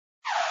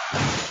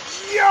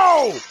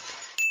Yo!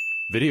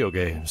 Video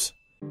games.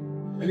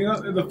 And you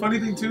know, the funny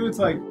thing too, it's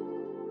like,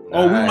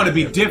 oh, we want to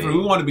be different.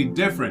 We want to be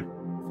different.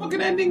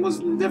 Fucking ending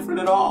wasn't different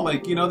at all.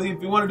 Like, you know, if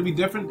we wanted to be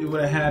different, they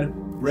would have had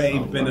Rey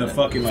been a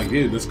fucking like,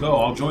 dude, let's go.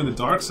 I'll join the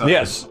dark side.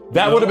 Yes,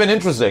 that would have been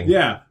interesting.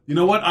 Yeah. You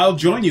know what? I'll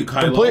join you,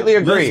 Kylo. Completely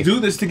agree. Let's do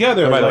this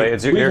together. By the like, way,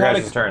 it's your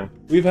guys' turn.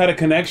 We've had a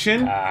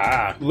connection.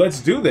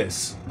 Let's do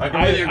this. I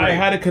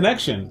had a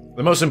connection.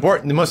 The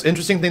most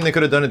interesting thing they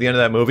could have done at the end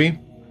of that movie,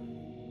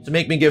 to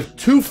make me give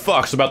 2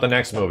 fucks about the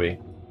next movie,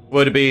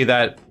 would be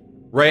that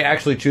Rey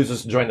actually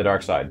chooses to join the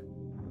dark side.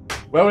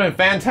 Well, it would have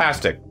been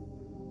fantastic.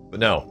 But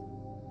no.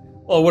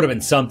 Well, it would have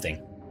been something.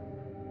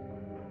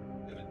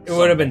 It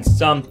would have been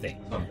something.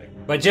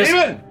 But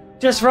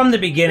just from the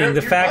beginning,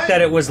 the fact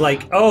that it was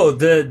like, oh,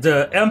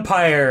 the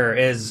Empire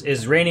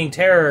is reigning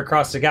terror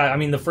across the galaxy. I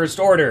mean, the First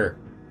Order.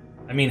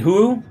 I mean,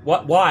 who?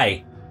 What?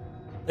 Why?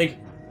 Like,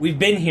 we've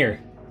been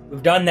here.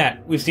 We've done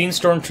that. We've seen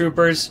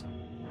stormtroopers.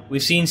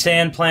 We've seen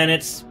sand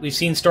planets. We've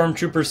seen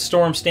stormtroopers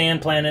storm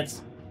sand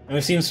planets. And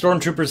we've seen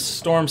stormtroopers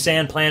storm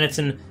sand planets,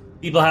 and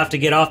people have to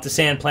get off the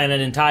sand planet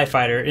in TIE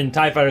Fighters,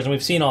 and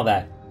we've seen all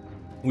that.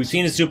 We've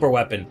seen a super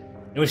weapon.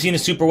 And we've seen a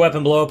super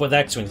weapon blow up with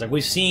X-Wings. Like,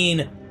 we've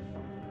seen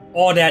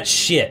all that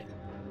shit.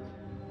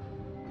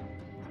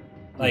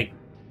 Like,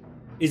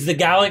 is the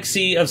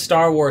galaxy of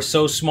Star Wars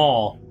so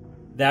small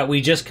that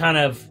we just kind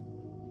of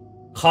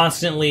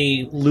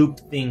constantly loop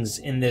things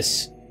in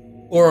this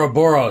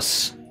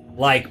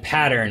Ouroboros-like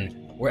pattern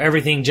where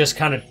everything just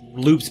kind of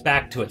loops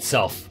back to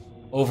itself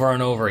over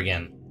and over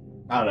again?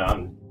 I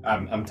don't know.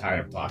 I'm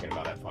tired of talking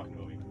about that fucking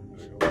movie.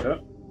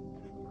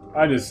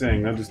 I'm just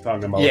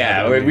talking about.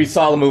 Yeah, we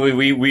saw the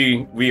movie.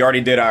 We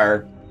already did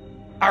our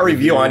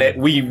review on it.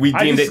 We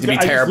deemed it to be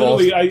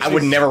terrible. I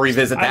would never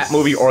revisit that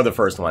movie or the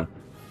first one.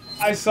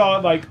 I saw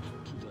it like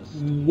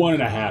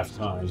 1.5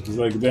 times. Because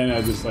like then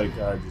I just like.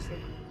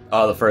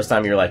 Oh, the first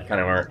time you were like kind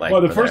of weren't like.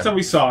 Well, the first time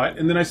we saw it,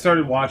 and then I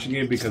started watching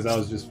it because I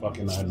was just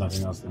fucking. I had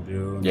nothing else to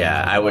do.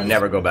 Yeah, I would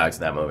never go back to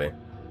that movie.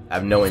 I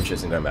have no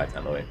interest in going back to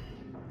that movie.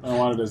 I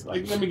wanted to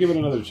like let me give it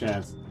another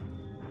chance.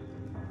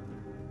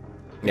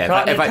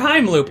 Yeah, if I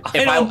time loop.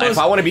 If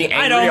I want to be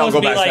angry, I'll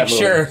go back to that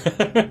movie. Sure,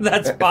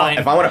 that's fine.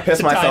 If I want to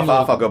piss myself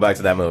off, I'll go back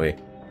to that movie.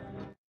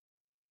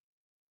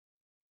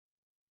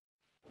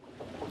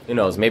 Who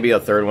knows? Maybe a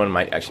third one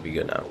might actually be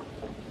good now.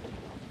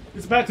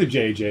 It's back to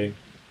JJ.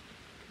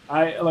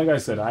 Like I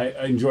said, I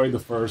enjoyed the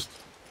first.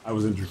 I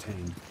was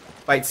entertained.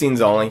 Fight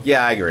scenes only.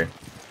 Yeah, I agree.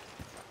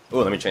 Oh,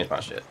 let me change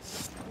my shit.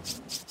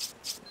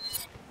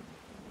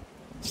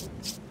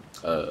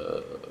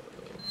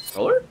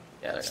 Color?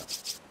 Yeah, there you go.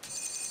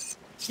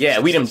 Yeah,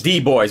 we them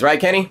D-boys, right,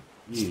 Kenny?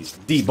 Yeah.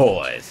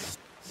 D-boys.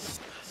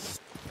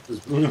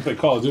 We're gonna play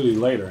Call of Duty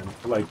later, and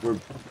like we're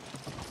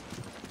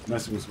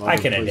messing with some. I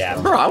can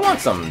adapt, bro. I want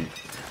some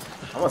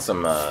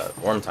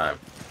warm time.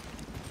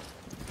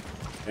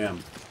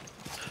 Damn.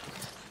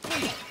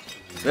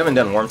 We haven't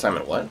done warm time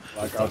in what?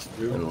 Black Ops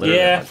 2.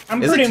 Yeah,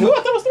 I'm Is pretty. it 2? I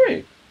thought it was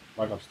 3.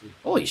 Black Ops 3.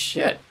 Holy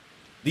shit!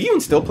 Do you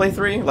even still play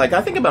 3? Like,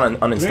 I think about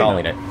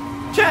uninstalling it.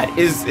 Chat,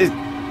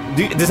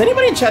 does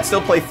anybody in chat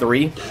still play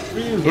 3?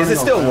 Is it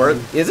still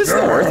worth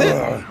it?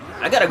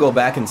 I gotta go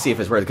back and see if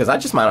it's worth it, because I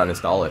just might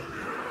uninstall it.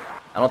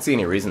 I don't see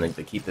any reason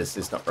to keep this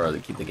system, or to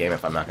keep the game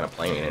if I'm not gonna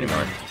play it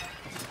anymore.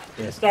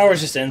 Yeah, Star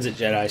Wars just ends at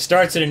Jedi.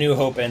 Starts at A New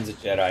Hope, ends at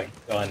Jedi.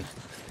 Done.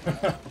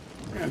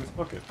 Yeah, just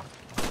fuck it.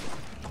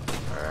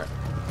 Alright.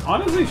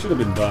 Honestly, it should have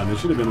been done. It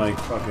should have been like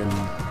fucking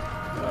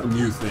a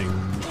new thing.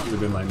 It should have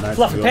been like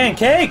Fluffy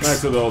Pancakes!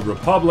 Knights of the Old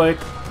Republic.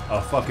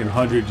 A fucking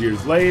 100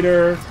 years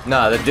later.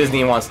 No, the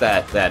Disney wants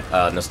that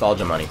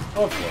nostalgia money.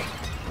 Of course.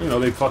 You know,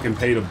 they fucking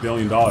paid $1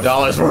 billion.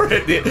 Dollars for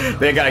it.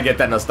 They gotta get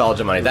that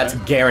nostalgia money. That's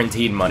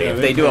guaranteed money. Yeah, if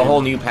they do a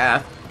whole new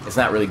path, it's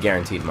not really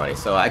guaranteed money.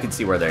 So I can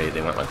see where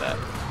they went with that.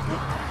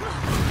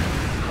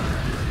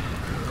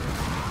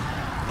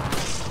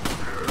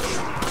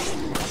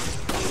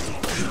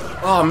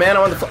 Oh man, I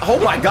want to. Oh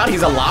my god,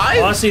 he's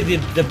alive! Honestly,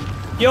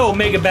 yo,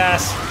 Mega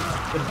Bass,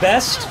 the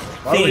best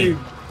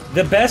thing,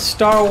 the best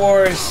Star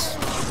Wars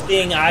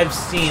thing I've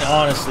seen,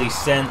 honestly,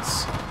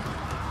 since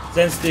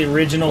the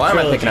original Why am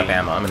I trilogy picking up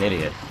ammo? I'm an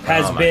idiot.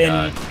 Has been,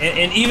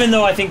 and even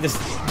though I think this,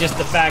 just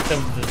the fact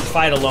of the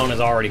fight alone is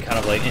already kind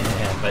of like,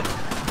 but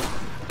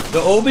the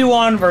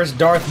Obi-Wan versus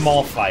Darth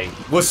Maul fight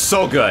was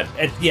so good.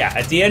 At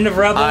the end of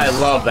Rebels. I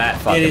love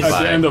that fucking fight.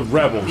 At the end of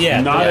Rebels.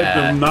 Yeah.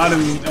 Not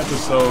in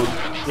episode.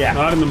 Yeah.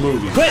 Not in the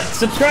movie. Quit!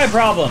 Subscribe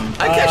problem.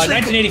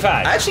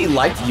 1985. I actually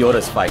liked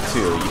Yoda's fight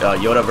too.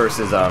 Yoda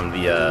versus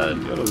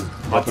Yoda's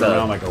hopping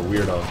around like a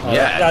weirdo.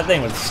 Yeah. That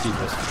thing was stupid.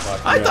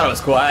 I thought it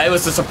was cool. It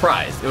was a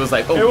surprise. It was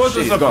like, oh it was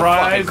shit, a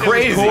surprise. He's going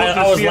fucking crazy.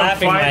 I was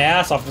laughing my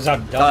ass off because how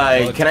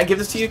dumb. Can I give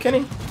this to you,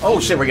 Kenny? Oh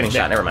shit, we're getting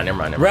shot. Never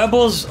mind.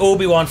 Rebels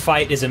Obi-Wan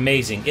fight is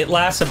amazing. It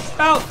lasts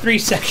about 3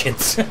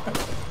 seconds.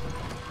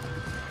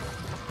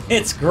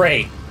 It's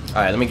great.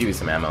 All right, let me give you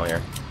some ammo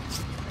here.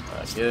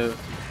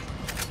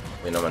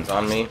 No one's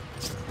on me.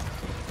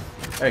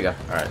 There you go.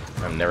 Alright,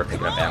 I'm never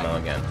picking up ammo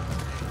again.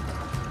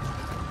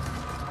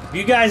 If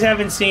you guys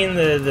haven't seen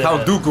the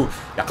Count Dooku.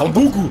 Yeah, Count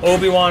Dooku.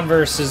 Obi-Wan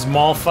versus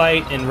Maul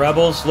fight in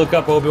Rebels, look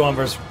up Obi-Wan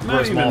versus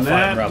Maul even fight in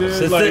that, Rebels.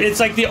 dude, It's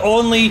like the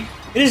only.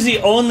 It is the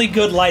only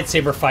good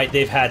lightsaber fight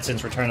they've had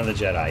since Return of the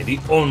Jedi. The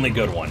only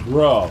good one.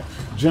 Bro,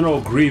 General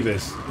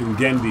Grievous in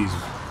Gendy's.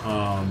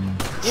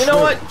 You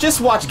know what? Just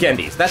watch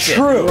Gendy's. That's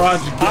True. it.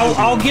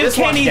 I'll give Just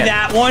watch Kenny Gendy.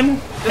 that one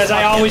because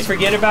I watch always Gendy.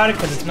 forget about it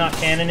because it's not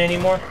canon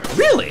anymore.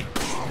 Really?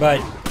 But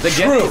The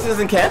true. Gendy's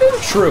isn't canon?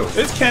 True.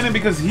 It's canon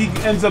because he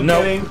ends up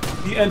Nope. getting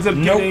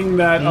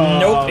that.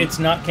 Nope, it's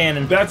not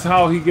canon. That's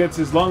how he gets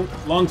his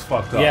lungs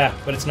fucked up. Yeah,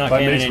 but it's not By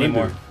canon Mace Windu.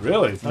 anymore.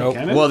 Really? It's not Nope.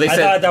 canon? Well, they I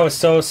said. thought that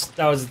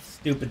was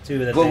stupid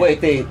too. That Well, they-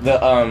 wait.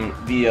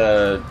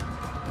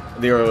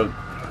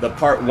 The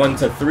part 1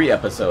 to 3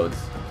 episodes,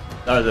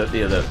 or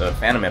the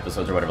Phantom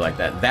episodes or whatever like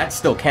that. That's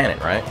still canon,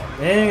 right?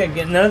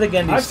 None of the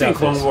Gendy I've stuff seen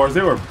Clone is. Wars.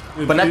 They were,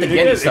 But not the it Gendy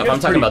gets- it stuff. gets I'm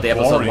talking about the pretty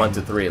episode boring. 1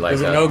 to 3. Like,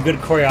 Is it no good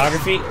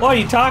choreography? What are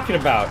you talking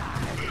about?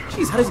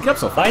 Jeez, how does he get up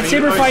so far? Lightsaber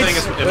Are you fights. saying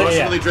it's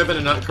emotionally driven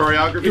and not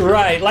choreography? You're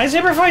right.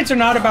 Lightsaber fights are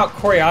not about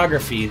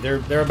choreography.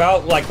 They're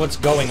about like what's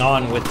going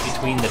on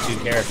between the two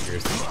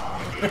characters.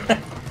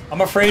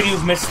 I'm afraid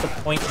you've missed the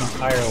point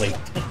entirely.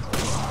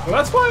 Well,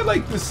 that's why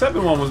like the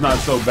 7 one was not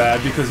so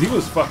bad because he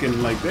was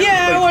fucking like. Yeah,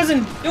 like, it Oh,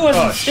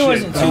 wasn't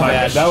shit. too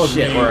bad. That was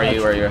Shit, me. where are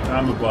you? Where are you?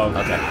 I'm above.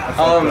 Okay. I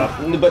fucked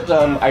up. But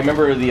I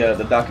remember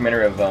the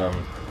documentary of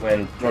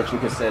when George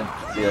Lucas said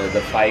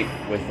the fight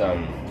with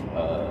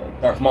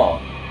Darth Maul,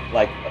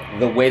 like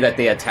the way that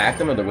they attacked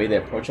him or the way they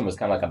approached him was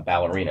kind of like a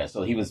ballerina.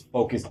 So he was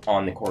focused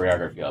on the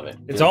choreography of it.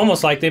 It's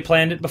almost like they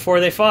planned it before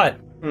they fought.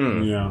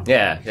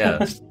 Yeah.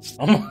 Yeah.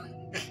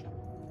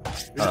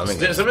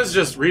 Someone's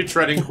just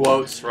retreading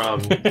quotes from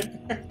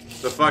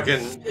the fucking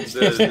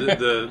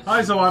the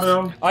Hi,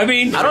 Zawado. I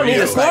mean, I don't need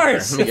a of sniper.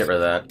 course. Let me get rid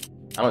of that.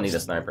 I don't need a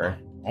sniper.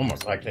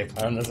 Almost like they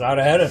planned this out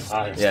ahead of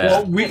time. Yeah.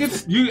 Well, we could.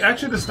 You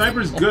actually, the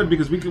sniper's good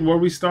because we can. Where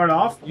we start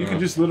off, you can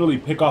just literally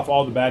pick off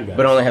all the bad guys.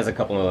 But it only has a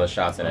couple of those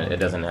shots in it. It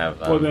doesn't have.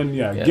 Well, then,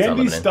 yeah, it's not Gendy's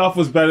limited. stuff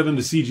was better than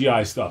the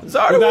CGI stuff.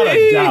 Sorry. Without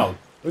a doubt.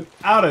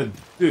 Without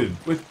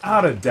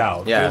a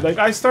doubt. Yeah. Dude, like,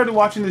 I started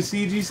watching the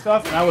CG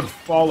stuff and I would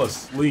fall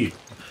asleep.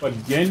 But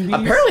Gendy's...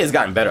 Apparently, it's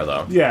gotten better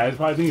though. Yeah,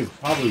 I think it's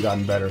probably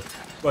gotten better.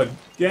 But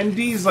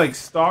Gendy's, like,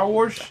 Star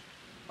Wars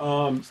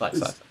Slack.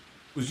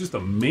 was just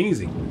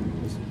amazing.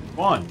 It was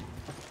fun.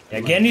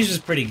 Yeah, Gendy's is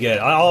pretty good.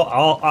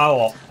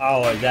 That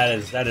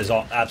is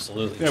all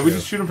absolutely Yeah, true. we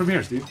just shoot him from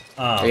here, Steve.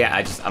 Yeah,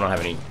 I don't have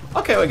any.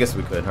 Okay, well, I guess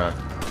we could, huh?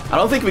 I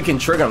don't think we can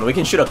trigger them. We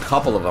can shoot a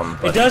couple of them.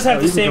 It But does have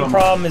the you can same come-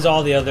 problem as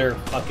all the other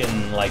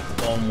fucking like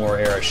Clone War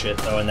era shit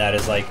though, and that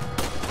is like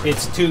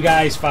it's two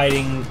guys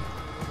fighting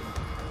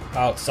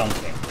about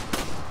something.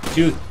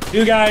 Two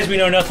guys we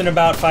know nothing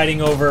about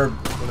fighting over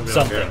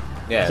something. care.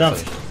 Yeah,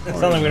 something.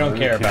 Something we don't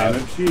care Can about.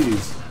 of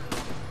cheese.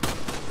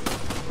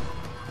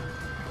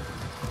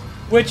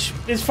 Which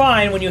is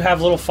fine when you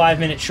have little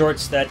 5-minute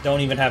shorts that don't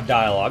even have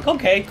dialogue.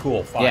 Okay,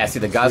 cool, fine. Yeah, see,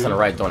 the guys on the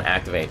right don't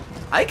activate.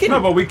 I can. No,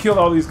 but we killed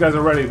all these guys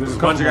already. There's a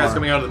bunch of guys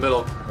coming out of the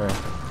middle.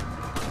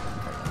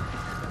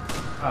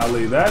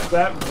 Ali, that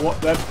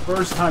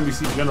first time you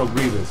see General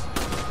Grievous,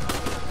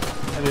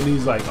 and then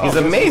he's like, oh, He's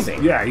this is-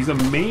 amazing. Yeah, he's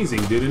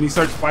amazing, dude. And he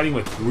starts fighting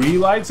with 3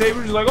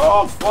 lightsabers. You're like,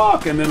 oh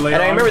fuck! And then later,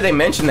 And I on- remember they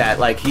mentioned that,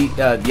 like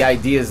the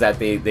idea is that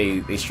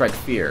they strike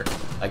fear.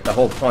 Like the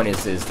whole point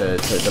is to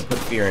put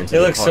fear into. It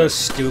the looks so opponent.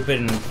 stupid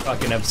in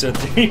fucking episode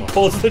 3. He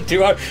pulls the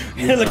two out.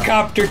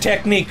 Helicopter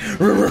technique.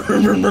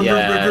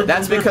 Yeah,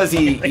 that's because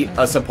he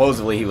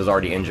supposedly he was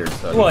already injured.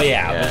 So Well,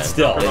 yeah, but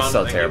still. it's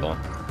so terrible.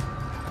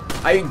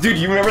 Dude,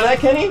 you remember that,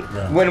 Kenny?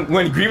 Yeah.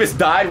 When Grievous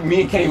died,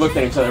 me and Kenny looked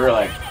at each other. We were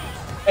like,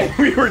 and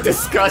we were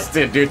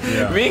disgusted, dude.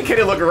 Yeah. Me and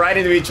Kenny looked right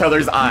into each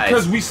other's eyes.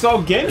 because we saw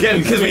Genji. Yeah,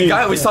 because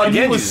we saw and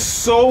Genji. He was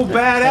so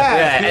badass.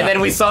 Yeah, and then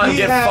we saw him He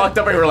get had- fucked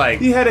up, and we were like,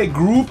 He had a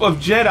group of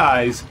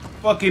Jedis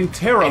fucking and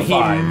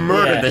terrified. he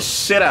murdered Yeah. the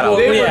shit out of Well,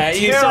 They him. were yeah,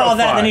 you saw that, and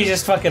then terrified. he's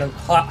just fucking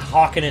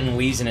hawking it and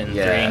wheezing it in the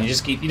Yeah.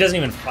 drain. He doesn't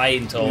even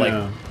fight until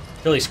Yeah.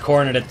 until he's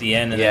cornered at the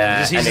end. And Yeah,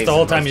 he's and just he's the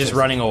whole the time most he's just pissed.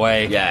 running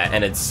away. Yeah,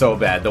 and it's so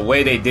bad. The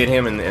way they did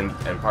him in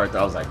part 2,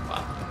 I was like,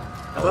 fuck.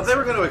 I thought they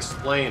were going to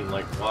explain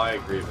like why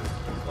Grievous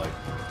was like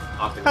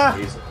opting Ah. for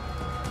reason.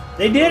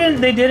 They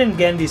did in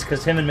Gendy's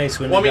because him and Mace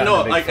Windu. Well, I mean, got in no,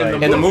 a big like, in fight.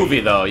 the In the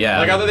movie, though, yeah.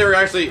 Like I thought they were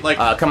actually like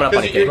coming up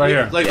 'cause on a kid. Right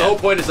here. Like Yeah. the whole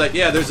point is like,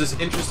 yeah, there's this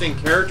interesting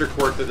character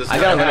quirk that this I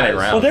guy got eliminated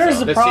has. round. Well, there's so.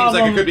 the That seems like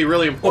problem- it could be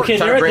really important. Okay,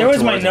 Trying to there bring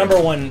was it my towards number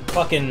me. one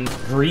fucking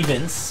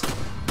grievance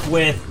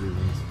with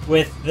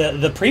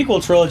the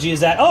prequel trilogy is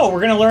that, oh,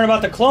 we're gonna learn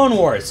about the Clone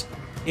Wars.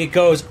 It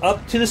goes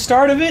up to the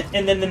start of it,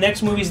 and then the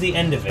next movie's the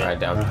end of it. All right,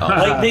 down. Oh.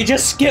 Like they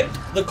just skipped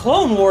the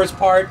Clone Wars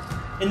part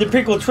in the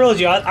prequel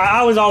trilogy.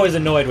 I was always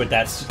annoyed with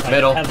that. Like,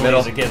 Middle, heavily middle.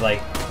 as a kid.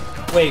 Like,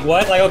 wait,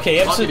 what? Like,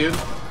 okay, Fuck you, dude.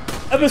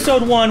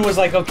 episode 1 was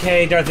like,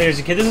 okay, Darth Vader's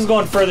a kid. This is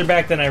going further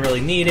back than I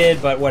really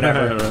needed, but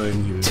whatever. Really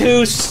needed.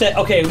 2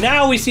 okay,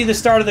 now we see the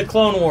start of the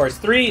Clone Wars.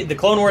 3, the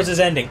Clone Wars is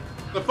ending.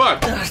 The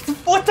fuck?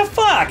 What the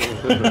fuck?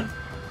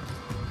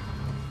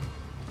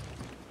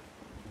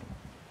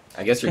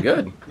 I guess you're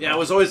good. Yeah, I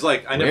was always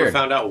like, I never Weird.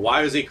 found out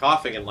why was he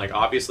coughing and like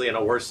obviously in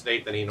a worse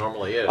state than he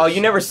normally is. Oh,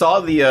 you never saw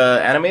the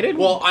animated?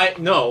 Well,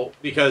 no,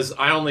 because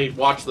I only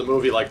watched the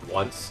movie like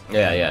once.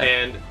 Yeah, yeah.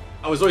 And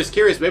I was always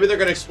curious, maybe they're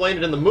gonna explain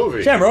it in the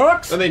movie.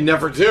 Shamrocks! And they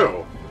never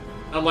do.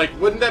 I'm like,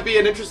 wouldn't that be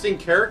an interesting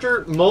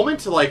character moment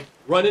to like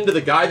run into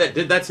the guy that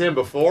did that to him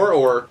before,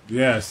 or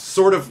Yes.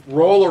 sort of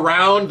roll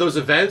around those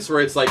events where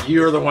it's like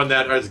you're the one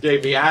that has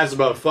gave me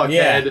asthma, fuckhead.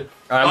 Yeah.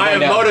 I am going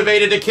down.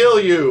 motivated to kill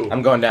you.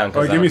 I'm going down.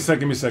 Oh, give me a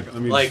second. Let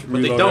me Like, but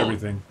they reload don't.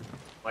 everything.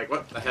 Like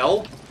what the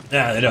hell?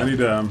 Yeah, they I don't. need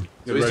to.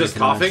 So he's just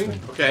coughing.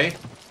 Okay.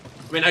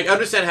 I mean, I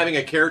understand having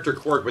a character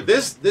quirk, but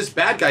this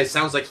bad guy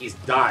sounds like he's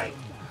dying.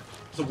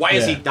 So why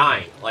is he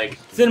dying? Like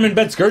Cinnamon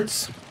bed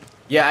skirts.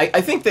 Yeah,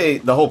 I think the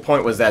whole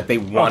point was that they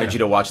wanted Okay. you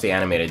to watch the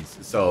animated.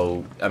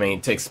 So, I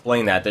mean, to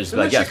explain that, they're just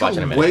didn't like, that yes, shit watch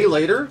come animated. way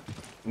later.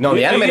 No,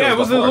 the animated yeah,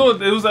 was it was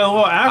before. a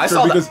little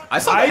after because I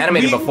saw the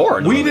animated before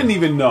in the We movie. didn't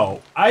even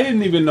know. I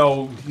didn't even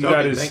know he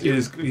Okay, got thank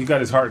you. he got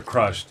his heart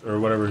crushed or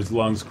whatever, his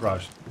lungs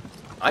crushed.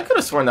 I could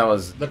have sworn that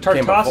was The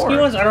came Tarkovsky before.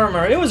 ones? I don't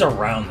remember. It was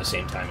around the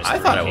same time as I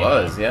 3 thought it came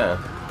was, out.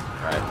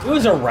 yeah. Right. It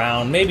was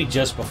around, maybe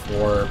just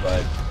before,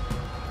 but...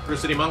 True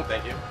City Monk,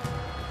 thank you.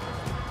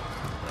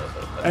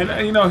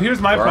 And you know,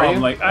 here's my Where are problem.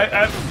 you? Like,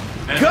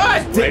 And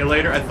God way damn.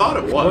 later. I thought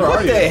it was. Where What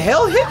are the you?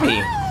 hell hit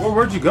me?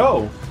 where'd you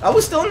go? I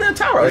was still in the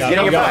tower. I was Yeah,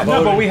 getting you your got back.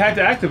 both. No, but we had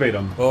to activate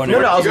him. Bow and No,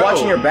 no, arrow. I was Go.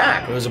 watching your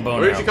back. It was a bow and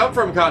Where did you arrow. come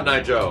from, Cotton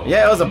Eye Joe?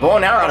 Yeah, it was a bow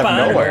and arrow out of Bow and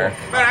arrow. nowhere.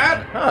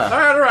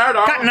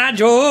 Cotton Eye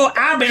Joe,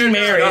 I've been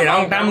married a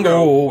long time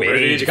ago. Where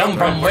did you come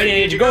from? Where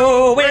did you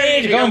go?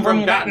 Where did you come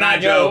from, Cotton Eye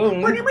Joe?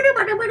 I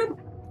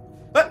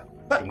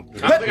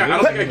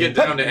don't think I get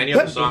down to any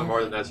other song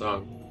more than that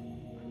song.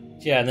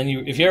 Yeah, and then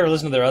if you ever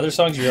listen to their other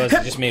songs, you realize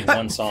they just made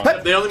one song.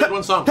 They only made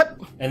one song.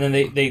 And then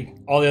they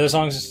all the other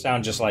songs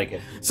sound just like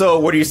it. So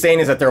what are you saying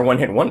is that they're a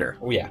one-hit wonder?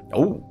 Oh, yeah.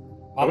 Oh.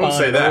 Pop wouldn't on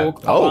say an that. oak,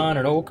 pop Oh. on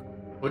an oak.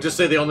 We'll just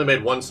say they only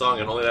made one song,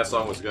 and only that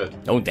song was good.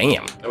 Oh,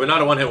 damn. They were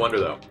not a one-hit wonder,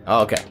 though.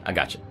 Oh, okay. I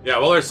got you. Yeah,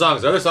 well, there's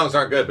songs. The other songs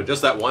aren't good, but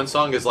just that one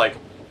song is like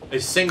a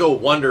single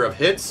wonder of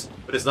hits,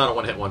 but it's not a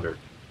one-hit wonder.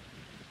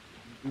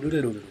 You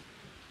know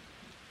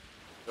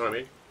what I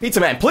mean? Pizza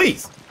Man,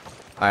 please!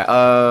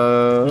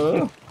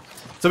 Alright,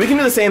 so we can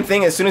do the same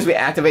thing. As soon as we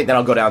activate, then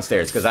I'll go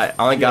downstairs, because I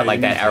only got, Yeah, like,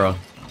 you that need to. arrow.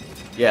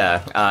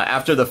 Yeah,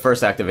 after the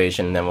first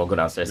activation, then we'll go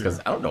downstairs, because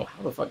I don't know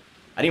how the fuck...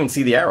 I didn't even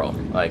see the arrow.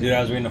 Like, Dude, I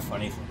was reading a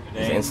funny thing it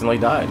today. instantly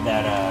died.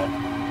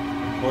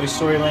 That Toy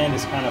Story Land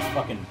is kind of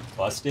fucking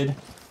busted.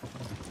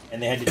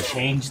 And they had to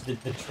change the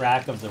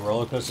track of the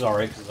roller coasters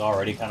already because it's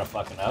already kind of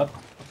fucking up.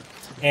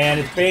 And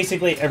it's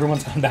basically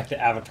everyone's gone back to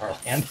Avatar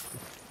Land.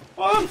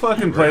 Well, that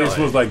fucking place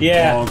Really? was like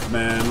Yeah. bunk,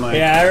 man. Like,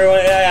 Yeah, everyone.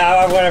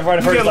 Yeah, whatever.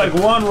 you get like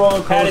one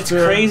roller had its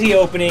coaster, crazy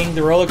opening.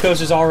 The roller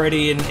coaster's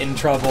already in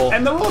trouble.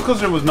 and the roller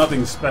coaster was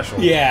nothing special.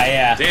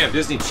 Yeah. Damn,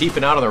 Disney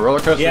cheaping out on the roller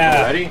coasters Yeah,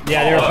 already?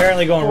 yeah, they were Oh,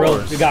 apparently going real.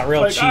 course. They got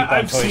real Like, cheap on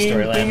I've Toy seen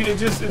Story Land.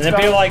 things- it's And then not-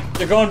 people like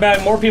they're going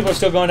back. More people are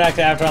still going back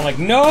to Avatar. I'm like,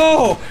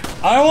 no,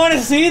 I want to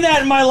see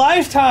that in my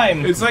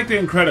lifetime. It's like the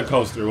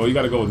Incredicoaster. Well, you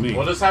got to go with me.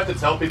 We'll just have to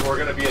tell people we're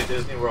going to be at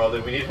Disney World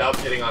and we need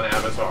help getting on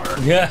Avatar.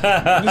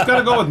 Yeah. You just got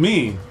to go with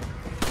me.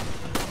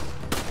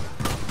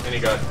 And he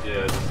got,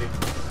 yeah, Disney.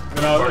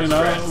 You know,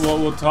 Stress.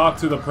 we'll talk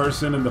to the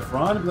person in the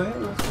front and be like, hey,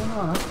 what's going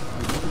on?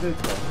 How's your day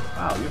today?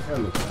 Wow, your hair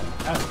looks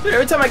fantastic. Dude,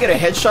 every time I get a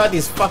headshot,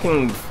 these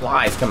fucking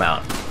flies come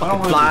out. I don't Fucking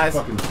want flies. to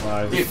fucking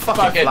flies. Dude,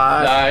 fucking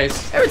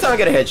flies. Every time I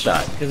get a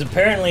headshot. Because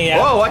apparently,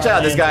 Whoa, watch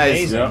out, this Avatar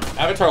guy's- Land's amazing.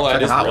 Yeah. Avatar Land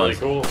Fucking is hot really ones.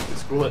 cool.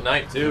 It's cool at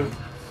night, too.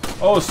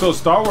 Oh, so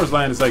Star Wars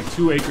Land is like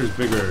 2 acres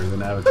bigger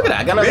than Avatar. Look at that,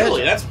 I got another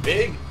Really? headshot. That's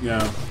big?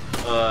 Yeah.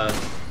 I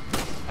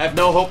have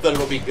no hope that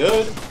it'll be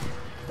good.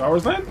 Star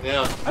Wars Land?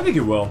 Yeah. I think it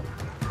will.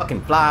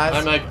 Fucking flies.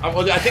 I'm like,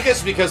 I think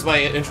it's because my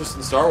interest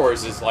in Star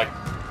Wars is like,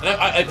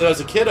 and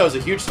as a kid, I was a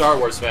huge Star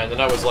Wars fan, and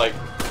I was like,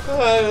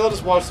 I'll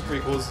just watch the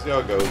prequels, see how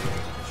it goes,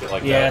 shit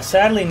like Yeah, that.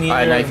 sadly, neither.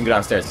 Alright, now you can go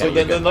downstairs. So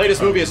the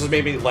latest movie has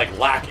made me like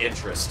lack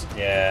interest.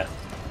 Yeah.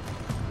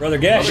 Brother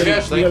Gesh. Brother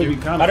Gesh, thank gotta you.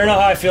 be kind I of don't know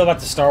how I feel about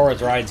the Star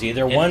Wars rides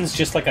either. One's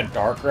just like a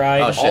dark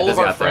ride. Oh, shit, All this of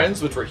our got there.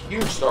 friends, which were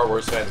huge Star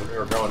Wars fans when we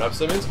were growing up,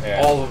 Simmons,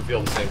 Yeah. all of them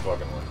feel the same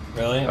fucking way.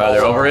 Really?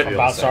 They're over it?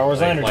 About Star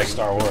Wars Land or like, just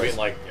Star Wars? Being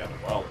like, yeah,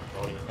 well,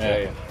 Tony, Yeah.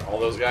 Jay, and all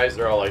those guys,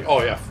 they're all like,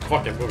 oh yeah,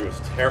 fucking movie was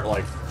terrible.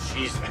 Like,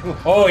 jeez.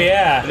 Oh And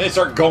yeah. they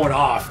start going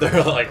off.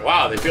 They're like,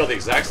 wow, they feel the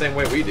exact same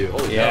way we do.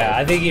 Holy Yeah, hell.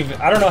 I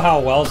think I don't know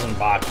how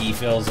Welsenbach he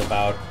feels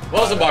about.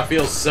 Welsenbach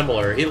feels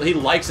similar. He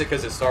likes it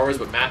because it's Star Wars,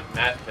 but Matt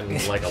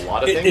can like a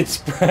lot of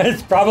things.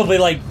 It's probably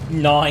like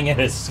gnawing at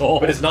his soul.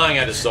 But it's gnawing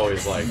at his soul.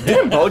 He's like,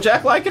 Didn't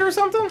BoJack like it or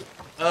something?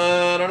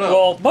 I don't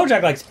know. Well,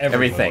 BoJack likes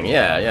Everything, movie.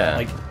 yeah.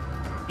 Like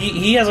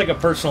he has like a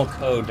personal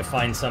code to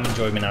find some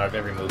enjoyment out of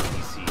every movie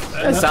he sees.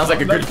 That sounds like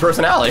a good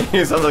personality.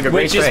 It sounds like a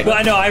great Which is, trait.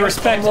 I know, I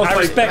respect Almost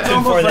him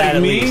almost for that like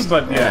at me, least.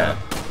 but yeah.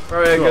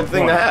 Probably a Sure, good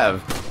thing to point.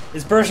 have.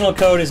 His personal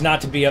code is not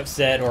to be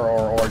upset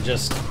or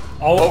just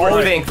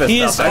Overthink the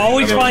He stuff.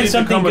 always You finds need to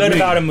something come with good me.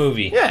 about a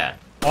movie. Yeah.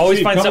 Always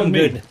See, find come something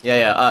with me. good.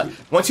 Yeah.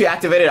 Once you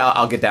activate it,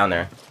 I'll get down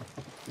there.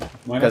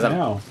 Why 'Cause not I'm-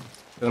 now?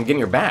 'Cause I'm getting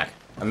your back.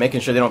 I'm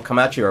making sure they don't come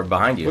at you or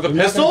behind you. With a They're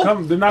not pistol? gonna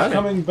come- They're not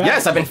coming back.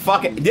 Yes, I've been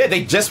fucking. Yeah,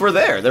 they just were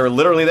there. They were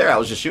literally there. I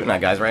was just shooting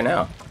at guys right now.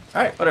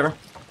 All right, whatever.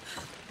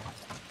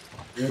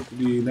 We have to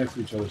be next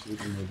to each other so we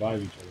can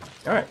revive each other.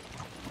 All right.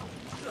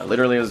 I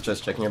literally was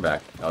just checking your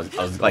back. I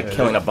was like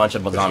killing a bunch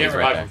of But you zombies can't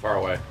right revive there. from far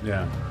away.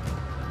 Yeah.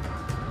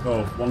 So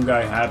if one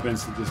guy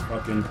happens to just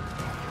fucking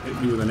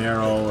hit me with an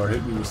arrow or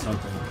hit me with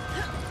something.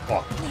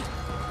 Fuck.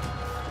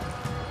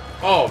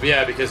 Oh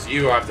yeah, because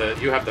you have to.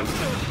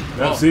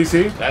 Yeah,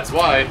 see? That's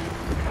why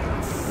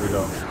There we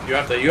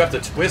go. you have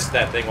to twist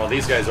that thing while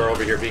these guys are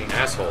over here being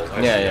assholes.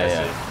 I see, I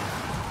Yeah. see.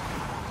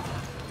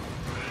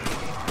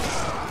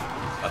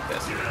 Fuck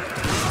this.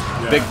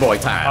 Yeah. Big boy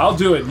time. I'll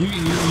do it. You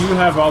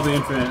have all the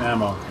infinite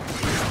ammo.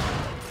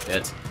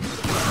 It's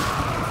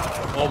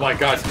Oh my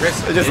God, Chris!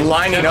 They're just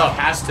lining Steva up.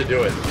 Has to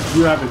do it.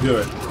 You have to do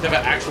it. Steva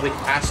actually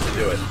has to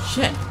do it.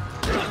 shit.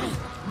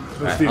 Let's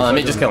Alright, see if let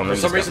me I just can- kill him. For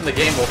some reason, the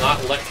game will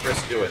not let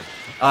Chris do it.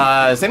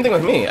 Same thing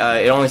with me.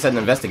 It only said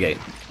investigate.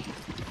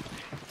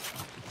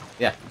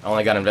 Yeah, I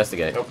only got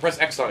investigate. No, press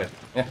X on it.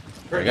 Yeah.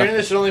 There you go.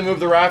 This should only move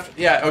the raft.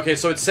 Yeah. Okay,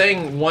 so it's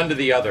saying one to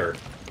the other.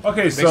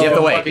 Okay, so You have to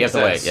no wait. fucking You have to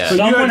wait. sense. Yeah. So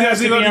Someone you has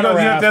to be on a you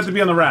raft. have to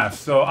be on the raft.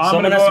 So I'm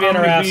Someone gonna has go. to be on a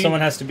I'm gonna raft. be-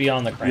 Someone has to be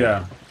on the crane.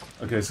 Yeah.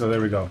 Okay, so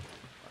there we go.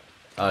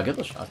 Good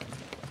little shot.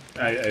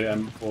 I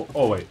am. Full.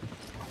 Oh wait.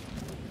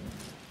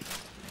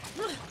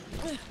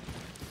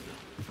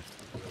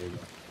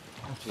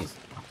 Oh, jeez.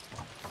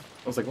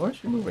 I was like, why is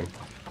she moving?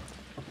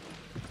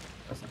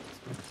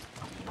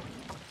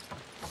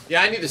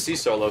 Yeah, I need to see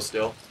Solo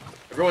still.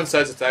 Everyone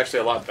says it's actually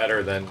a lot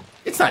better than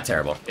It's not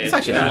terrible. It's it's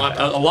actually a not.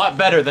 lot, a lot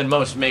better than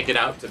most make it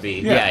out to be.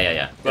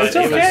 Yeah. But It's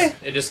okay.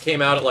 it just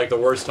came out at like the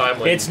worst time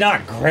when It's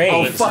not great.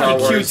 Oh, When Star fucking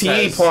Wars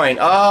QTE has- point.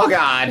 Oh,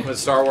 God. when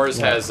Star Wars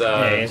has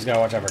Yeah, you just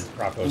gotta watch out for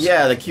Crocos.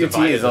 Yeah, the QTE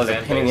Divided is always the a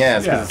fan pain in the base.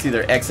 ass because Yeah. it's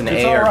either X and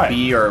It's A or alright.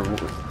 B or.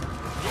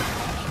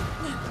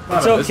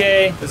 It's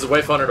okay. This is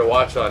way funner to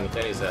watch on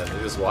Kenny's end.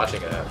 Just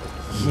watching it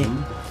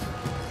happen.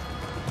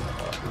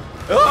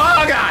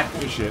 Oh, God!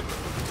 Good shit.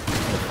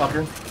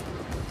 Fucker.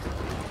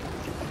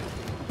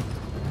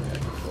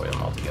 Destroy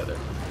them all together.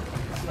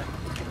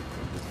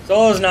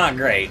 Solo's not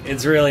great.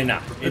 It's really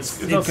not.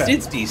 It's It's okay.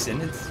 it's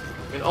decent. It's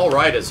I mean, all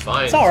right is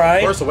fine. It's all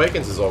right. Force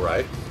Awakens is all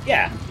right.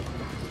 yeah.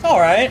 It's all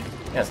right.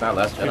 Yeah, it's not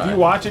Last Jedi. If you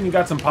watch and you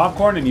got some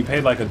popcorn and you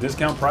paid like a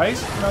discount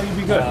price, you know, you'd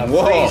be good.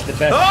 Whoa! Freeze the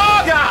best.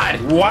 Oh,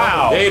 God!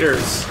 Wow.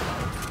 Gators.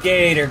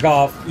 Gator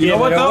golf. You know Give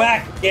what, it a though?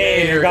 whack.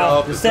 Gator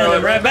golf. Just Send throw it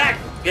it right back.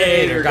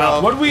 Gator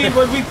golf. What we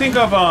think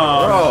of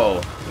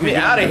Bro, get me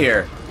out of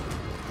here.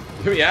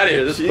 Get me out of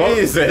here. This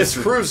Jesus. this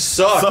cruise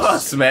sucks.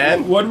 Sucks,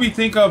 man. what do we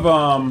think of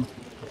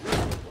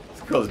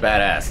This girl's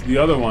badass. the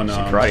other one?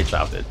 Karate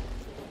chopped it.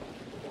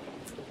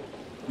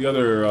 The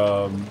other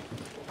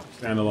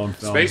standalone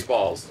film.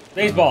 Spaceballs.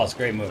 Baseball's a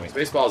great movie.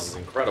 Spaceballs is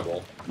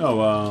incredible.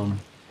 No,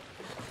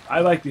 I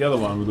like the other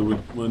one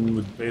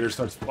when Vader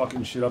starts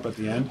fucking shit up at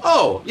the end.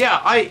 Oh, yeah,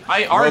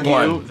 I argue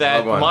One. that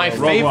Rogue One. my Rogue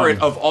favorite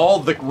One. of all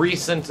the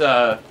recent,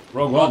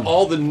 Rogue One.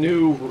 all the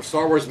new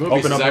Star Wars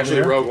movies Open is up over actually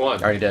here? Rogue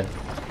One. Already did.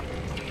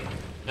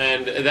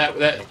 And Game's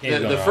the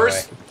going the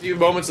first wrong few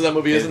moments of that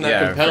movie isn't that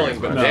Yeah, compelling,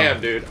 pretty but much.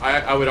 damn, dude,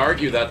 I would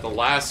argue that the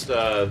last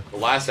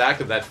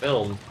act of that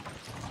film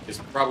is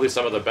probably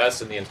some of the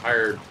best in the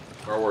entire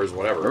Star Wars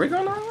whatever. Are we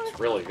going the wrong way? It's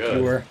really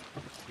good.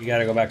 You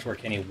gotta go back to where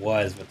Kenny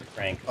was with the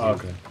crank.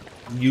 Okay.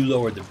 You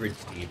lowered the bridge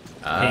speed.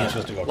 Kenny's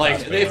supposed to go Like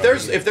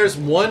faster. if there's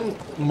one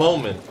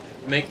moment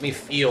make me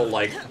feel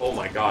like, oh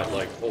my god,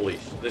 like holy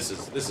this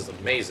is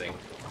amazing.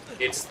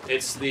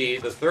 It's the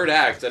third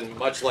act and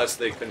much less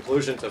the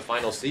conclusion to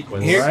final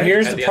sequence. Here's at the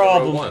end of Rogue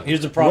problem. One.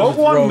 Here's the problem. Rogue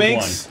with One Rogue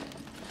makes.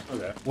 One.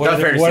 Okay. What are Not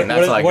the, fair to what, say, that's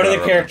what, like what are the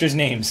Rogue One. characters'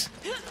 names?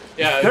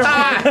 Yeah,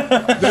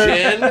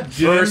 Jin,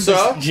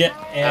 Versa,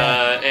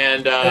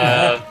 and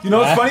You know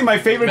what's funny? My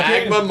favorite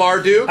Magma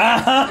Marduk.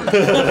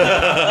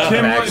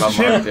 Chim. Magma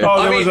Chim. Mark, Oh,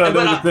 I there mean, was a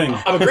but thing.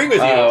 I'm agreeing with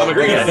you. I'm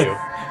agreeing with you.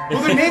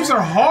 Well, their names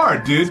are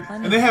hard, dude.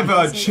 And they have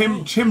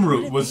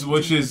Chimroot,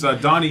 which is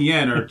Donnie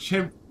Yen or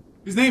Chim.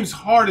 His name's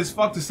hard as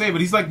fuck to say,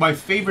 but he's like my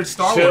favorite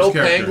Star Chill Wars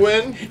character.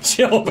 Penguin.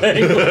 Chill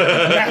Penguin.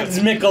 Mads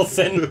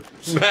Mikkelsen.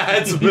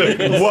 Mads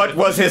Mikkelsen. What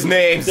was his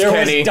name, There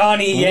was Kenny?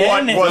 Donnie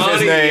Yen. What was his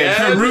Donnie name?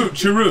 Yen.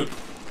 Chirrut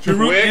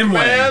Wigman.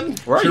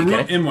 Imwe. Where are you,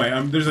 Chirrut Kenny?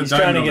 Imwe. There's a He's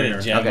trying to diamond get over a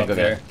here. gem Okay, up go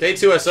there.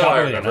 K2SO, I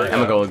Chocolate remember. and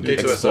I'm gonna go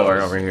K2SO explore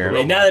is over here.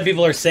 real. Now that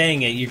people are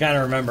saying it, you're kind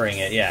of remembering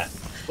it, yeah.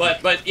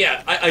 But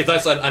yeah,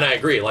 and I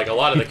agree. Like a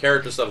lot of the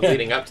character stuff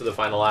leading up to the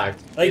final act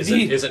Like,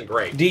 isn't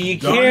great. Do you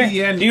Donnie care?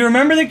 Yen- Do you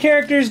remember the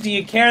characters? Do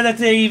you care that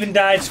they even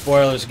died?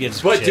 Spoilers gives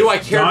a But shit. do I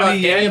care about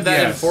Donnie any Yen, of that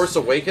in yes. Force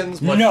Awakens?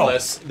 Much No.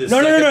 less the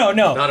No, second?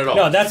 no. Not at all.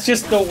 No, that's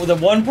just the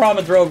one problem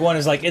with Rogue One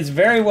is like it's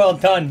very well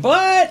done,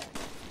 but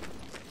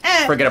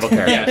Forgettable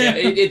character. Yeah,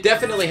 it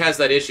definitely has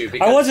that issue.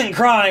 Because, I wasn't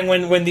crying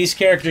when these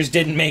characters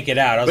didn't make it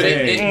out. I was But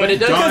like, it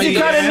does. Donnie You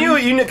kind of Yen. knew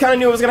it. You kind of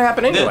knew it was gonna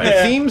happen The anyway.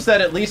 themes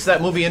that at least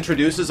that movie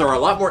introduces are a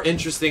lot more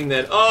interesting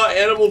than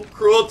animal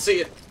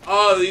cruelty.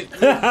 Oh,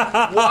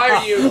 why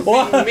are you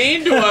being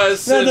mean to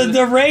us?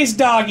 The race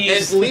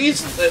doggies.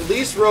 At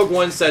least Rogue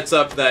One sets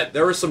up that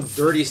there were some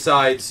dirty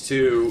sides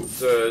to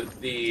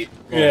the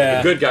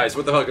good guys.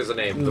 What the fuck is the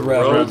name? The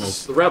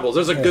Rebels. The Rebels.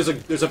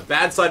 There's a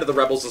bad side of the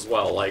Rebels as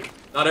well. Like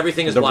not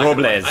everything is black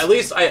and white. At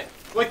least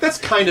that's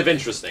kind of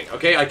interesting.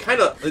 Okay,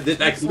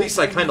 at least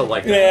I kind of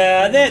like that.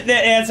 Yeah,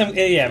 that had some.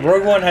 Yeah,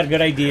 Rogue One had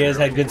good ideas,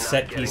 had good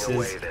set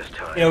pieces.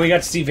 You know, we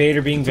got to see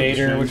Vader being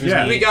Vader, which was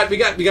neat. We got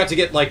to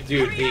get like,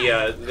 dude,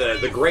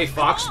 the Gray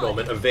Fox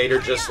moment of Vader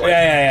just like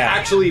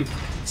actually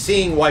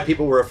seeing why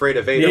people were afraid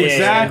of Vader.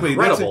 Exactly.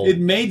 It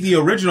made the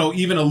original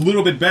even a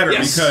little bit better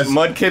because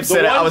Mudkip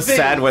said I was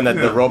sad when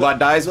the robot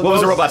dies. What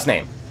was the robot's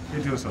name?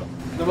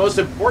 The most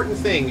important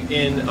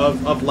thing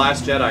of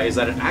Last Jedi is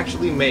that it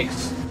actually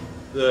makes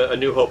A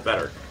New Hope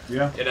better.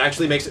 Yeah. It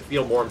actually makes it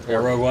feel more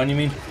important. Rogue One, you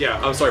mean? Yeah,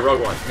 I'm sorry,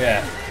 Rogue One.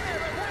 Yeah.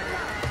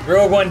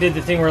 Rogue One did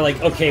the thing where,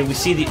 like, okay, we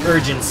see the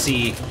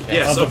urgency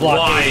of the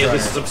blockade runner.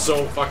 This is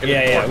so fucking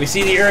important. Yeah, we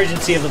see the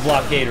urgency of the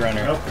blockade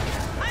runner. Nope.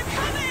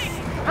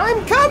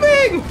 I'm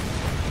coming!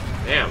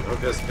 Damn,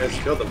 those guys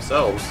killed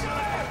themselves.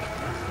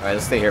 Alright,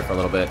 let's stay here for a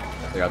little bit.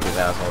 Clear out these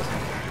assholes.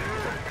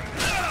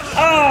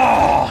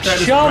 Oh,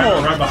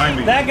 shovel! Right behind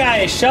me. That guy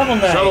is Shovel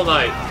Knight. Shovel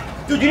Knight.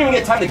 Dude, you didn't even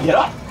get time to get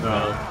up.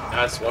 No.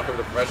 That's welcome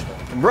to professional.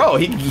 Bro,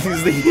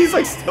 he's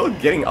like still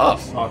getting up.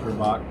 Soccer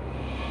bot.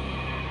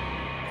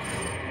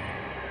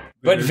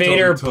 But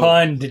Vader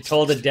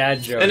told a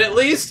dad joke. And at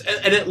least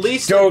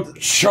Don't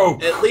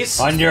choke at least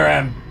on your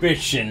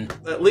ambition.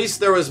 At least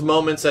there was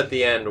moments at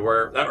the end that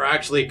were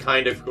actually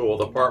kind of cool.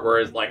 The part where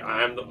it's like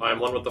I'm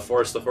one with the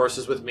Force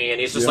is with me, and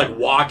he's just like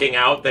walking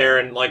out there,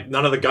 and like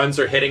none of the guns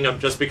are hitting him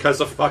just because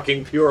of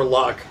fucking pure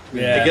luck.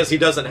 Yeah. Because he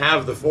doesn't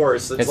have the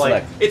Force. It's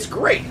like it's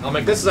great. I'm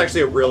like, this is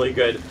actually a really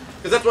good.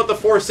 Because that's what the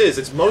Force is.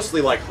 It's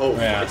mostly like hope.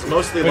 Yeah. It's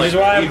mostly Which like. is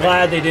why I'm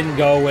glad they didn't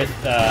go with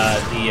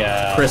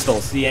the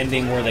crystals. The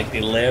ending where like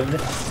they lived,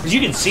 because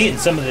you can see it in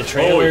some of the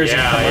trailers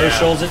and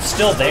commercials. It's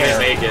still there.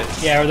 They make it.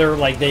 Yeah, or they're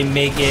like they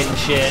make it and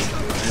shit.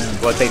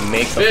 What they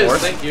make the Fizz,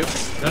 Force? thank you.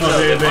 No,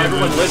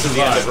 everyone lives in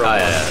the end of Rogue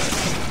One.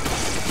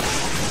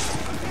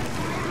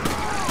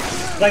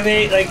 Like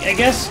I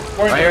guess.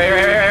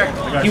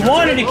 Right. He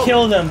wanted to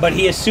kill them, but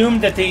he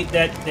assumed that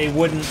Disney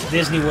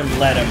wouldn't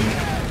let him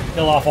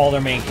kill off all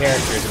their main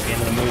characters at the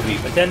end of the movie.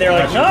 But then they're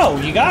like, no,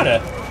 you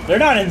gotta. They're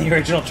not in the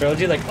original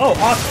trilogy. Like, oh,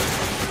 awesome.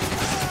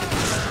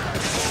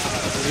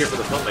 This is here for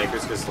the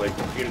filmmakers, because like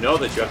if you know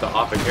that you have to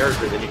off a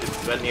character, then you can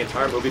spend the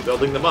entire movie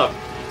building them up.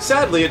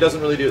 Sadly, it doesn't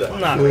really do that.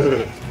 Not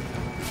really.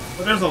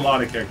 But there's a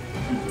lot of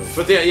characters.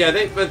 But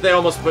they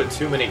almost put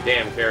too many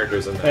damn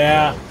characters in there.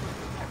 Yeah.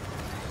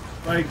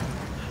 Like,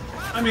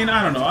 I mean,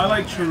 I don't know. I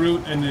like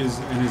Chirrut and his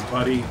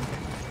buddy. I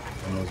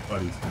don't know his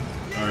buddies.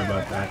 Sorry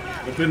about that.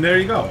 But then there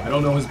you go. I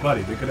don't know his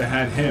buddy. They could have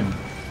had him.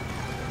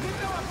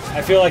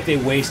 I feel like they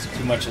wasted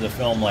too much of the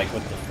film, like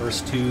with the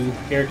first two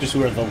characters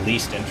who are the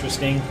least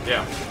interesting.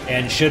 Yeah.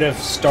 And should have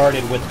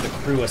started with the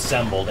crew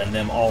assembled and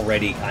them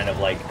already kind of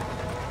like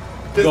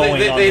going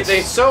they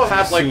so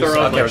have like their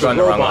own, like the the wrong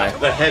robot, way.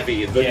 the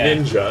heavy, the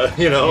ninja.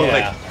 You know, Yeah.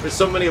 like there's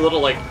so many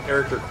little like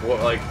character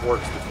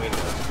quirks between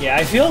them. Yeah,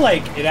 I feel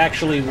like it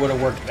actually would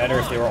have worked better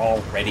if they were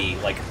already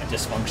like a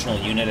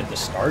dysfunctional unit at the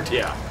start.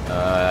 Yeah.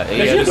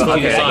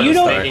 You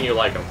don't making you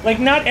like them. like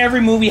not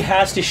every movie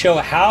has to show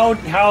how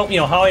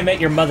How I Met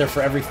Your Mother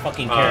for every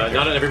fucking character.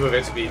 Not in every movie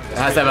has to be. It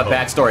has to have a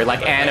backstory,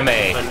 like anime.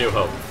 A New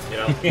Hope. You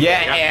know. Yeah,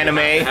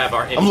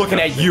 anime. I'm looking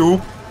at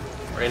you.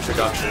 Our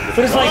introduction.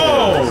 But it's like,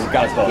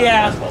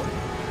 yeah.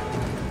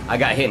 I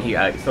got hit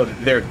here, so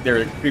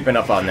they're creeping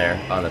up on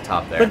the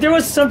top there. But there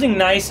was something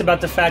nice about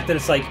the fact that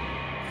it's like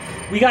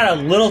we got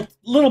a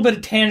little bit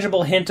of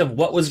tangible hint of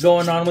what was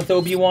going on with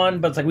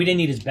Obi-Wan, but it's like we didn't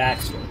need his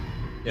backstory.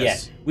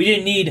 Yes. Yeah, we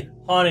didn't need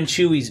Han and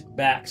Chewie's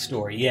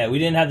backstory. Yeah, we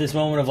didn't have this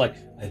moment of like,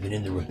 I've been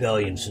in the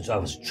rebellion since I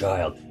was a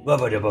child.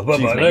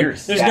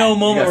 There's no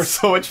moment where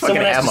so much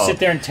someone has to sit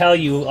there and tell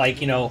you,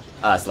 like,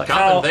 it's like,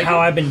 how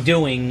I've been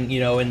doing,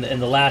 in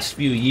the last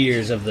few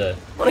years of the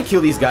I want to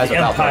kill these guys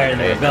without Empire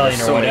and the Rebellion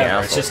so or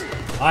whatever. It's just,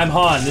 I'm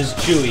Han, this is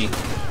Chewie.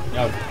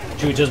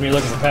 Chewie tells me you're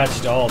looking for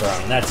passage to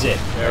Alderaan, and that's it.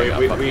 Yeah,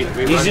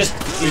 he's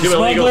a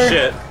smuggler.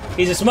 Shit.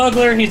 He's a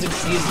smuggler. He's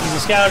a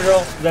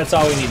scoundrel. That's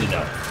all we need to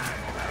know.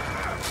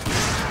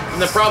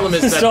 And the problem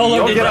is that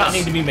Solo did not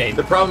need to be made.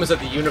 The problem is that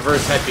the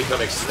universe had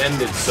become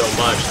extended so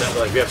much that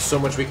like we have so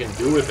much we can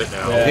do with it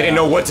now. They didn't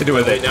know what to do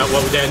with it.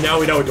 Now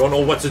we don't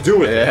know what to do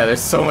with it. Yeah, there's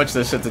so much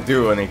this shit to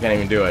do and they can't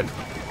even do it.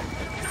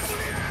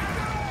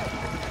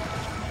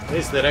 At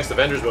least the next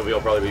Avengers movie will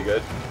probably be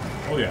good.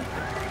 Oh yeah.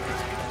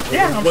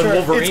 Yeah, I'm when sure.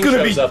 Wolverine It's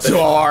gonna be shows up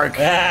dark.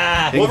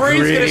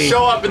 Wolverine's gonna gritty.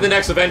 show up in the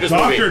next Avengers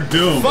movie. Dr.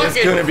 Doom. Fucking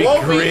It's gonna be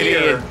quote me gritty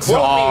here, and quote me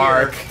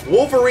dark. here.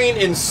 Wolverine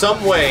in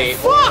some way.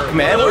 Fuck,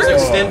 man, One of those where are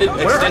extended the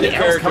elves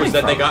characters coming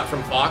that they from? got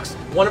from Fox.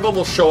 one of them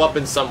will show up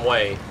in some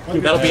way.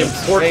 That'll be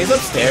important. He's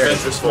upstairs. in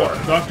Avengers 4.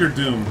 Dr.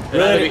 Doom.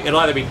 It'll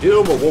either be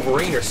Doom or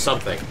Wolverine or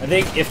something. I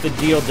think if the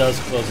deal does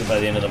close it by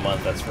the end of the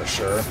month, that's for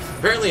sure.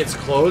 Apparently it's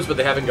closed, but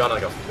they haven't gone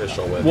like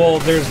official with it. Well,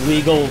 there's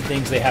legal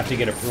things they have to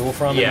get approval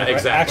from. Yeah, and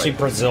exactly. Actually,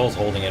 Brazil's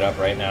holding it up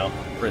right now.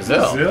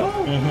 Brazil.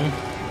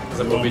 It's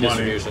a movie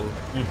distribution.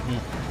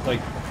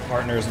 Like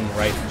partners and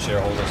rights and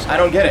shareholders. I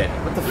don't get it.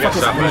 What the fuck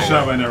is Good happening?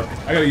 shot, I never.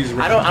 I gotta use.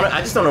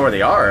 I just don't know where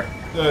they are.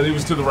 He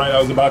was to the right. I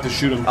was about to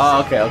shoot him.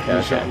 Oh, okay.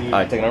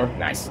 Alright, taking over?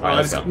 Nice. Alright,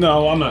 let's go.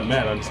 No, I'm not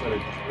mad. I'm just gonna.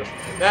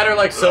 That or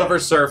like Silver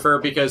Surfer,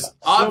 because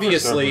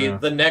obviously Surfer, yeah.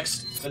 the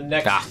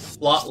next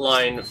plot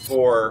line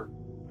for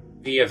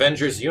the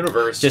Avengers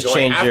universe Just going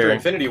change after your-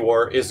 Infinity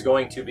War is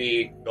going to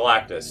be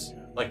Galactus.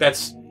 Like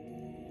it's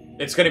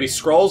going to be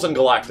Skrulls and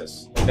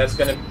Galactus. Like, that's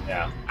going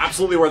to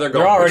absolutely where they're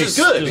going. They're already, which is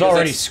good. there's because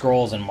already that's-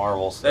 scrolls in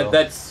Marvel. So.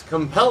 that's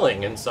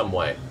compelling in some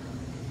way.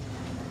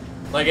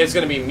 Like it's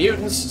going to be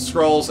mutants,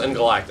 Skrulls, and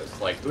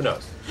Galactus. Like who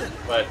knows?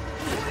 But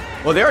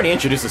Well, they already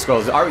introduced the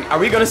Skrulls. Are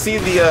we gonna see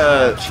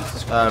the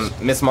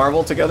Miss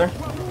Marvel together?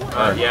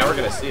 yeah, we're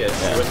going to see it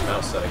with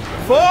mouse setting.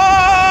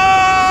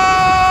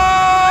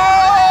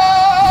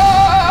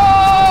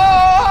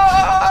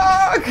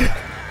 Fuck!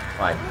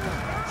 Fine.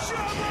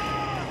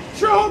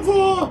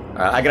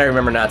 I gotta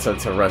remember not to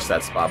rush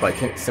that spot, but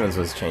Simmons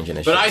was changing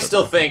his But shit, I so-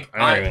 still think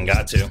I don't even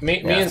got to.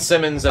 Me Yeah. and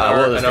Simmons and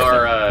we'll just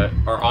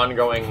our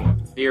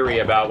ongoing theory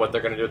about what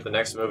they're going to do with the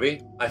next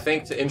movie. I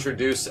think to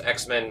introduce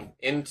X-Men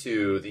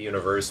into the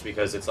universe,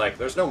 because it's like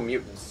there's no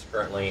mutants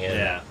currently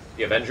in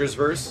the Avengers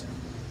verse.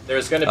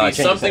 There's going to be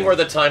changes something it. where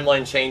the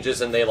timeline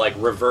changes and they like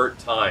revert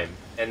time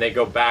and they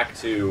go back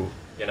to,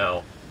 you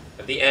know,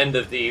 at the end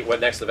of the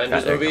next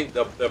Avengers there you movie,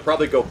 they'll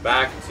probably go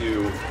back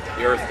to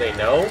the Earth they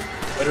know,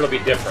 but it'll be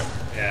different.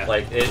 Yeah.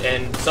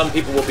 And some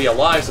people will be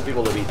alive, some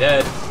people will be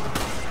dead.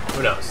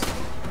 Who knows?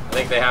 I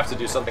think they have to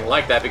do something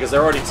like that because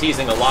they're already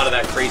teasing a lot of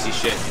that crazy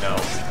shit, you know,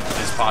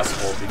 is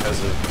possible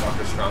because of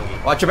Dr.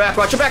 Strongy. Watch your back,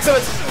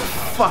 Simmons!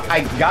 Fuck,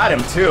 I got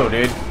him too,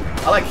 dude.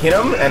 I like hit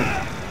him and...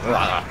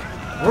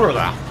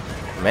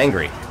 I'm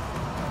angry.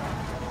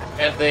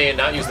 Can't they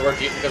not use the word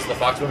mutant because of the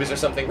Fox movies or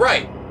something?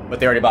 Right. But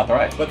they already bought the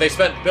rights. But they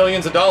spent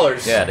billions of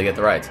dollars Yeah, to get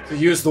the rights. to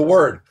use the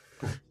word.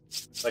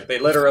 Like they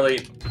literally,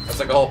 that's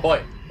like the whole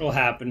point. It'll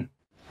happen.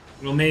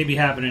 It'll maybe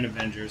happen in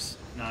Avengers,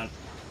 not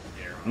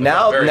there.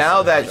 Now Very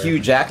that similar. Hugh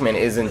Jackman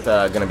isn't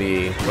gonna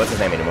be... What's his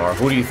name anymore?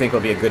 Who do you think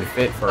will be a good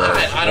fit for...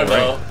 I don't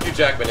know. Wolverine? Hugh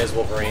Jackman is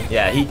Wolverine.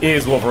 Yeah, he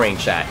is Wolverine,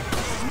 chat.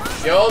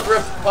 The Old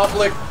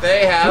Republic,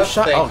 they have. Who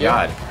shot- Thank oh, you.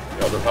 God.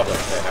 The Old Republic,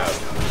 they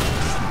have.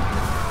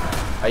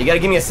 You gotta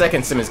give me a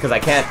second, Simmons, because I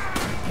can't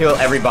kill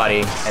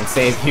everybody and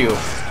save you.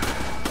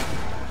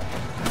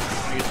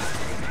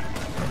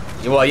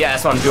 Well, yeah,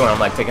 that's what I'm doing. I'm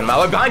like taking them out.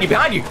 Oh, behind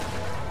you!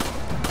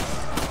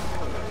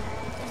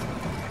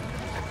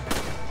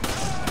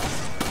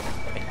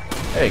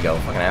 There you go,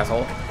 fucking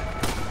asshole.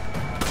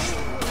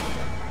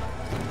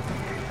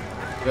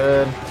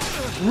 Good.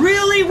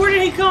 Really? Where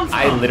did he come from?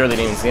 I literally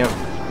didn't even see him.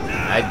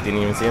 I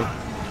didn't even see him.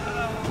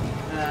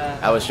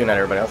 I was shooting at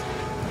everybody else.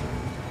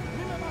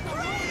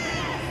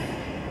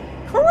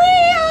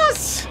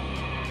 Koreas!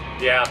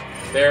 Yeah,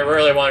 they're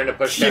really wanting to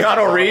push Captain Keanu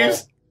Marvel.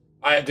 Reeves?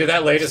 Dude,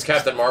 that latest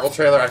Captain Marvel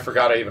trailer, I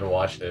forgot I even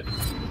watched it.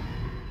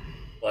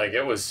 Like,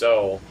 it was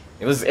so...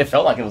 It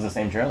felt like it was the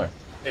same trailer.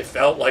 It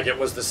felt like it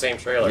was the same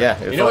trailer. Yeah,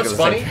 it you know felt what's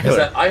like it was the funny? same Is trailer.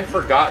 that I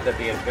forgot that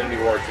the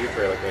Infinity War 2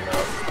 trailer came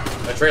out.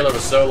 That trailer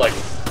was so, like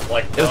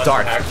It was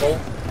dark. impactful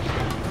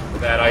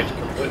that I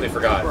completely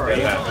forgot that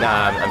it happened.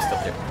 Nah, I'm still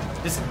here.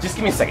 Just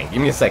give me a second.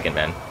 Give me a second,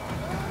 man.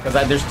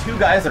 Because there's two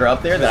guys that are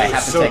up there that I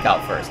have to take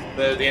out first.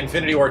 The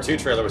Infinity War 2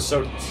 trailer was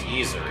so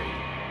teasery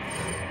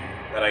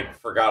that I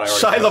forgot I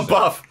already Shia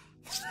watched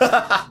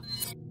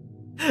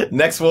LaBeouf.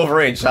 Next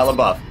Wolverine, Shia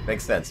LaBeouf.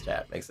 Makes sense,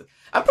 chat. Makes sense.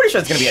 I'm pretty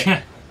sure it's gonna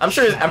be. I'm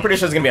pretty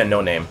sure it's gonna be a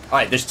no name. All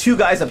right, there's two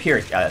guys up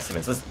here,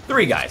 Simmons.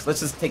 Three guys.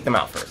 Let's just take them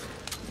out first.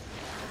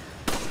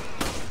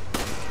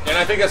 And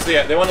I think that's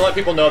they want to let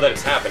people know that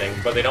it's happening,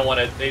 but they don't want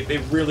to. They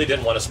really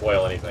didn't want to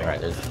spoil anything. All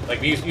right,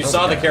 like you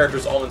saw the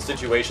characters all in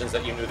situations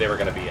that you knew they were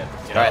going to be in.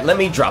 You know? All right, let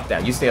me drop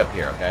down. You stay up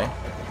here, okay?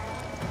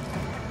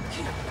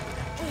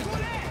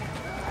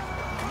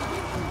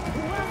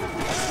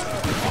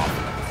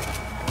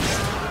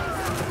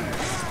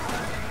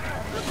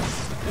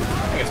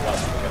 I think it's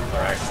possible to get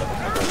interactions at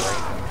the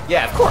Wolverine.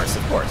 Yeah, of course,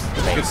 of course.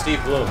 Look at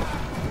Steve Bloom.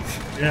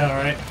 Yeah,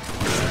 right.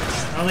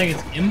 I don't think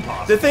it's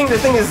impossible. The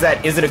thing is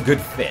that is it a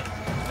good fit?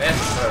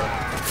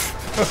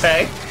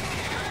 Okay.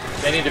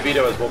 They need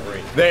DeVito as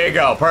Wolverine. There you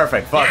go.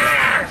 Perfect. Fuck.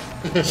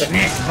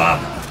 Snick,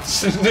 Bob.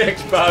 Nick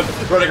Bob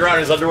running around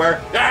in his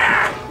underwear.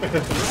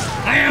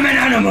 Ah! I am an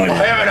animal.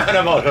 I am an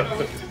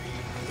animal.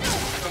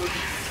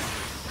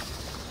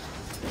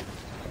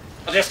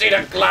 I just need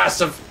a glass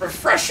of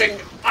refreshing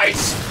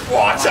ice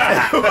water.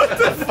 What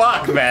the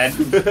fuck, man?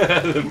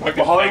 But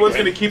Hollywood's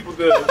gonna keep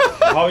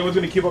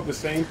up the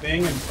same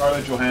thing, and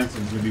Scarlett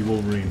Johansson's gonna be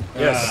Wolverine.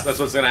 Yes, that's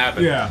what's gonna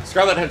happen. Yeah.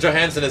 Scarlett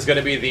Johansson is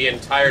gonna be the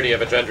entirety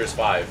of Avengers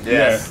 5.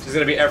 Yes. She's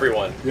gonna be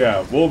everyone.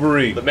 Yeah,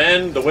 Wolverine. The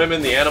men, the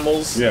women, the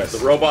animals, Yes.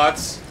 the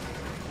robots.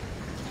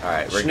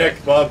 Alright, we're Schnick,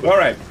 good. bub. All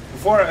right.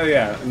 Before,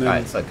 yeah. And then,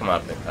 Alright, so come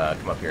up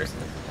here so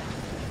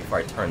before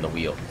I turn the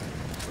wheel.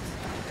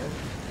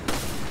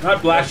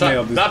 not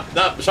blackmailed. Not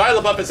Shia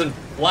LaBeouf isn't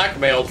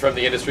blackmailed from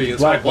the industry. He's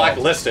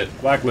blacklisted.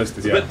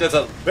 Blacklisted. Yeah. But that's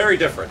a very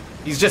different.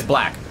 He's just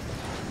black.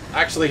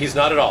 Actually, he's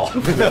not at all.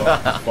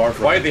 Far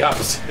from. Quite the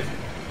opposite.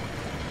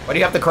 Why do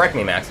you have to correct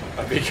me, Max?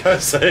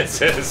 Because it's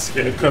his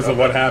skin. Because of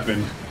what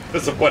happened.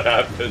 Because of what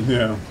happened.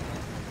 Yeah.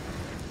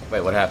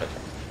 Wait, what happened?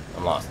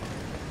 I'm lost.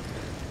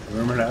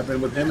 Remember what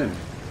happened with him and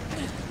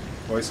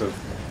voice of.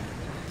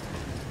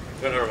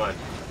 No, never mind.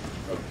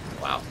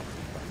 Wow.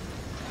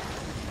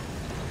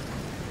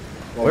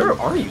 Well, Where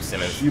are you,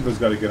 Simmons? Shiva's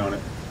got to get on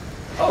it.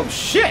 Oh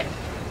shit!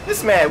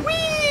 This man, wee!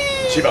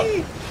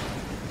 Shiva.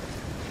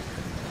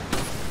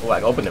 Oh,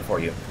 I opened it for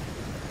you.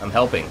 I'm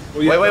helping.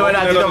 Well, yeah, wait, open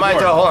I that don't other mind.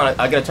 door. Hold on,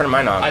 I gotta turn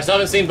mine on. I still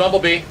haven't seen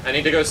Bumblebee. I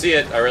need to go see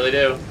it. I really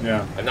do.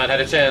 Yeah. I've not had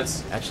a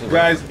chance. Actually,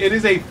 Guys, it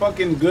is a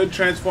fucking good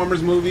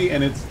Transformers movie,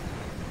 and it's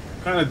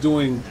kind of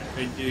doing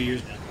 2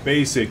 years now.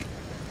 basic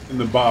in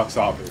the box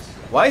office.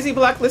 why is he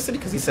blacklisted?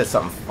 Because he said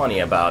something funny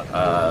about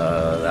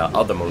the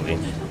other movie.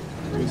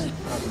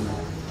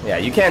 Yeah,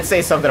 you can't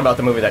say something about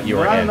the movie that you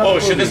were Not in. enough. Oh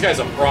shit, this guy's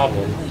a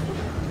problem.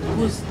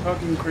 Who was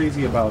talking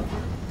crazy about?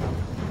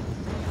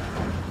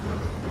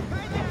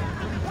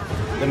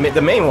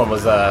 The main one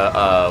was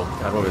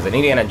God, what was it?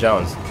 Indiana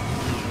Jones.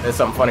 There's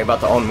something funny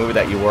about the own movie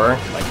that you were.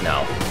 Like,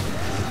 no,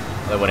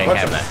 they wouldn't What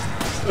have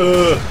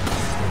the- that.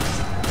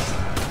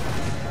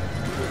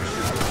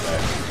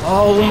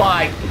 Oh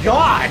my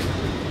god!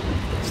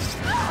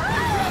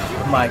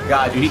 Oh my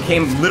god, dude, he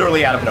came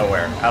literally out of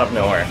nowhere. Out of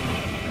nowhere.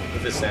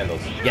 With his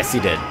sandals. Yes, he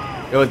did.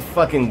 It was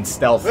fucking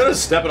stealth. I'm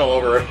just stepping all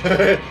over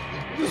her.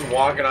 Just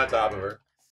walking on top of her.